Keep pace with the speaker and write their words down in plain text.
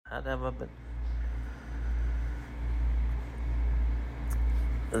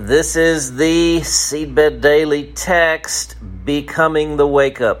This is the Seedbed Daily Text, Becoming the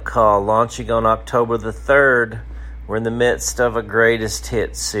Wake-Up Call, launching on October the 3rd. We're in the midst of a greatest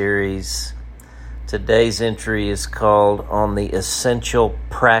hits series. Today's entry is called On the Essential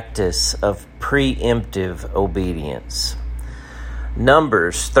Practice of Preemptive Obedience.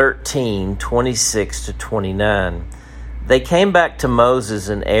 Numbers 13:26-29. They came back to Moses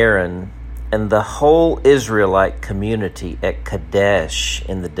and Aaron and the whole Israelite community at Kadesh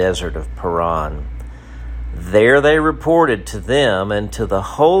in the desert of Paran. There they reported to them and to the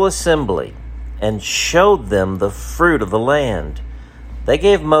whole assembly and showed them the fruit of the land. They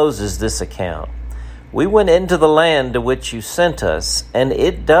gave Moses this account. We went into the land to which you sent us, and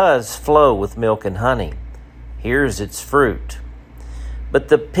it does flow with milk and honey. Here's its fruit. But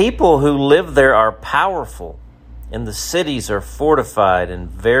the people who live there are powerful, and the cities are fortified and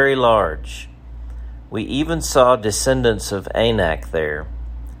very large. We even saw descendants of Anak there.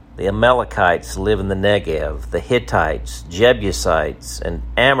 The Amalekites live in the Negev. The Hittites, Jebusites, and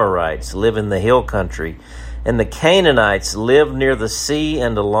Amorites live in the hill country, and the Canaanites live near the sea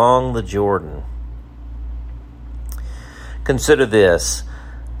and along the Jordan. Consider this.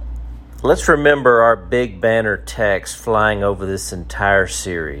 Let's remember our big banner text flying over this entire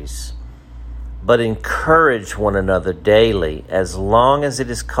series. But encourage one another daily as long as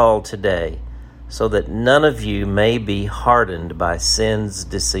it is called today, so that none of you may be hardened by sin's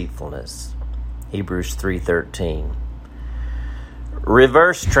deceitfulness. Hebrews 3:13.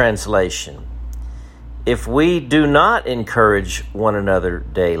 Reverse translation. If we do not encourage one another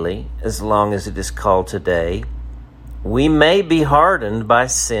daily, as long as it is called today, we may be hardened by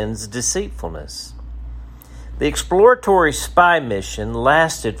sin's deceitfulness. The exploratory spy mission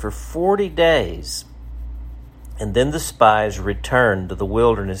lasted for 40 days, and then the spies returned to the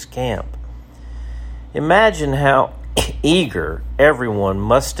wilderness camp. Imagine how eager everyone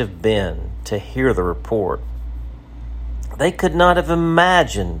must have been to hear the report. They could not have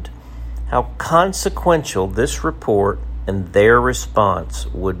imagined how consequential this report and their response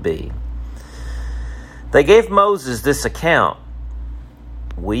would be. They gave Moses this account.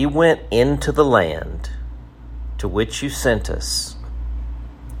 We went into the land to which you sent us,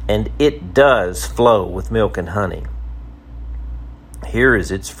 and it does flow with milk and honey. Here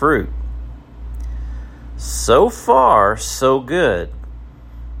is its fruit. So far, so good.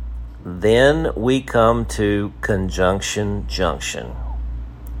 Then we come to conjunction junction,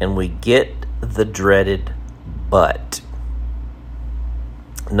 and we get the dreaded but.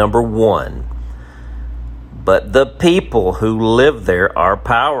 Number one, but the people who live there are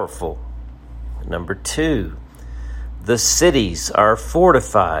powerful. Number two, the cities are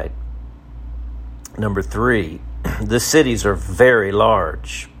fortified. Number three, the cities are very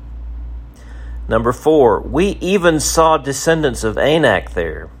large. Number four, we even saw descendants of Anak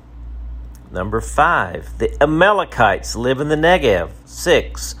there. Number five, the Amalekites live in the Negev.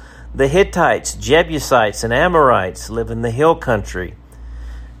 6, the Hittites, Jebusites, and Amorites live in the hill country.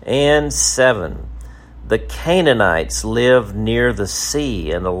 And 7, the Canaanites live near the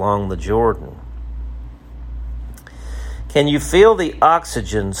sea and along the Jordan. Can you feel the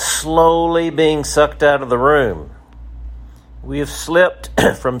oxygen slowly being sucked out of the room? We have slipped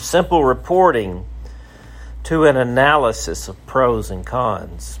from simple reporting to an analysis of pros and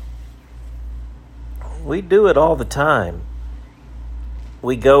cons. We do it all the time.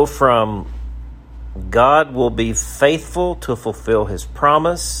 We go from God will be faithful to fulfill his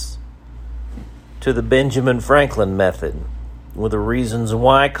promise to the Benjamin Franklin method, with a reasons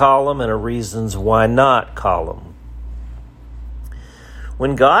why column and a reasons why not column.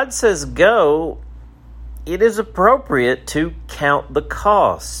 When God says go, it is appropriate to count the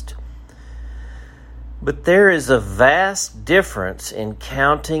cost. But there is a vast difference in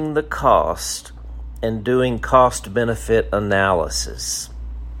counting the cost and doing cost-benefit analysis.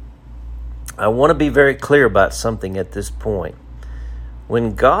 I want to be very clear about something at this point.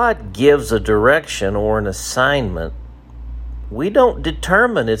 When God gives a direction or an assignment, we don't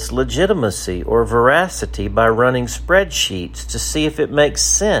determine its legitimacy or veracity by running spreadsheets to see if it makes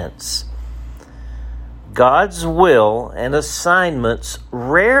sense. God's will and assignments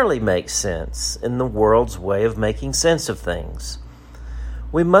rarely make sense in the world's way of making sense of things.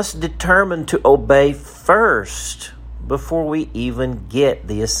 We must determine to obey first before we even get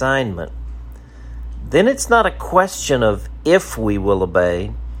the assignment. Then it's not a question of if we will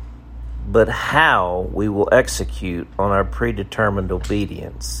obey, but how we will execute on our predetermined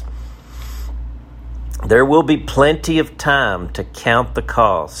obedience. There will be plenty of time to count the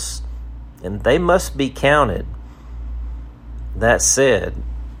costs, and they must be counted. That said,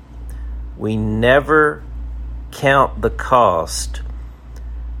 We never count the cost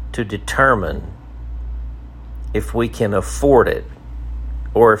to determine if we can afford it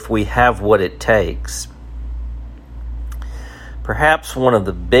or if we have what it takes. Perhaps one of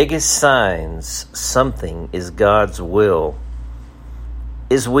the biggest signs something is God's will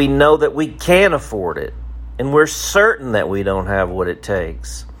is we know that we can afford it, and we're certain that we don't have what it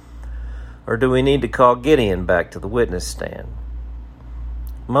takes. Or do we need to call Gideon back to the witness stand?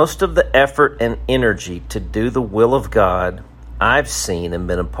 Most of the effort and energy to do the will of God I've seen and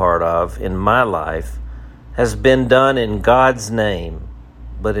been a part of in my life has been done in God's name,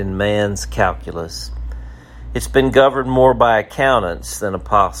 but in man's calculus. It's been governed more by accountants than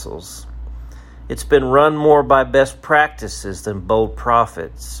apostles. It's been run more by best practices than bold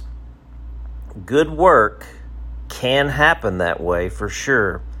prophets. Good work can happen that way for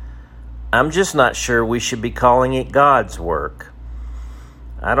sure. I'm just not sure we should be calling it God's work.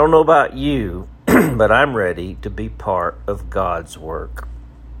 I don't know about you, but I'm ready to be part of God's work.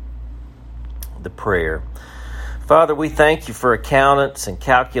 The prayer. Father, we thank you for accountants and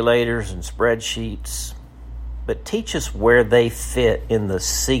calculators and spreadsheets, but teach us where they fit in the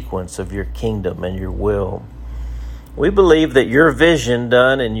sequence of your kingdom and your will. We believe that your vision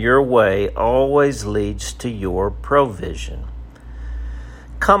done in your way always leads to your provision.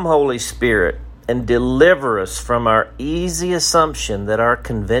 Come, Holy Spirit, and deliver us from our easy assumption that our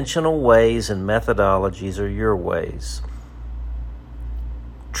conventional ways and methodologies are your ways.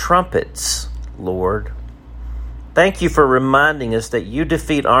 Trumpets, Lord. Thank you for reminding us that you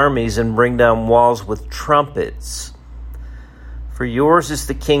defeat armies and bring down walls with trumpets. For yours is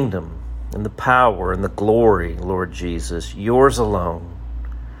the kingdom and the power and the glory, Lord Jesus, yours alone.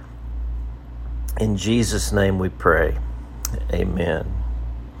 In Jesus' name we pray. Amen.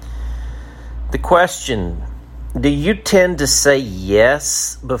 The question, do you tend to say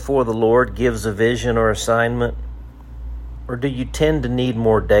yes before the Lord gives a vision or assignment? Or do you tend to need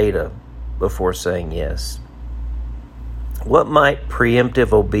more data before saying yes? What might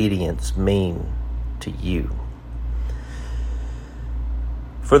preemptive obedience mean to you?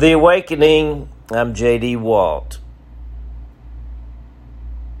 For The Awakening, I'm J.D. Walt.